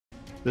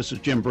This is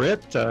Jim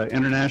Britt,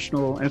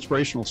 international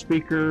inspirational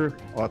speaker,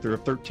 author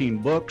of 13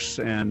 books,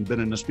 and been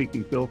in the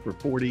speaking field for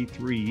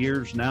 43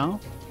 years now.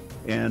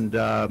 And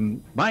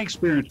my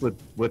experience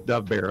with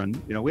Dov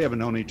Baron, we haven't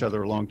known each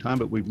other a long time,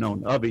 but we've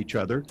known of each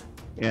other.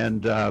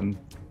 And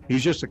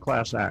he's just a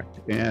class act,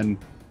 and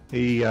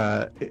he's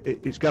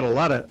got a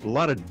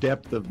lot of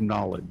depth of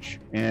knowledge.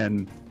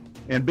 And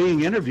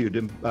being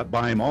interviewed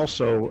by him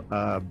also,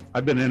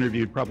 I've been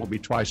interviewed probably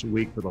twice a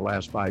week for the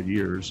last 5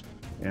 years,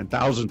 and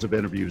thousands of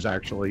interviews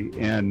actually,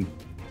 and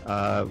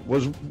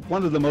was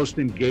one of the most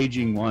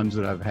engaging ones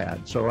that I've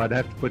had. So I'd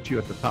have to put you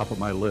at the top of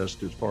my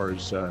list as far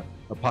as a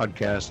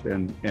podcast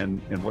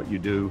and what you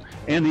do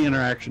and the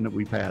interaction that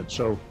we've had.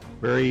 So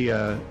very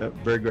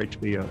great to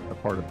be a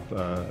part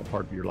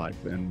of your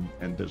life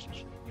and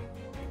business.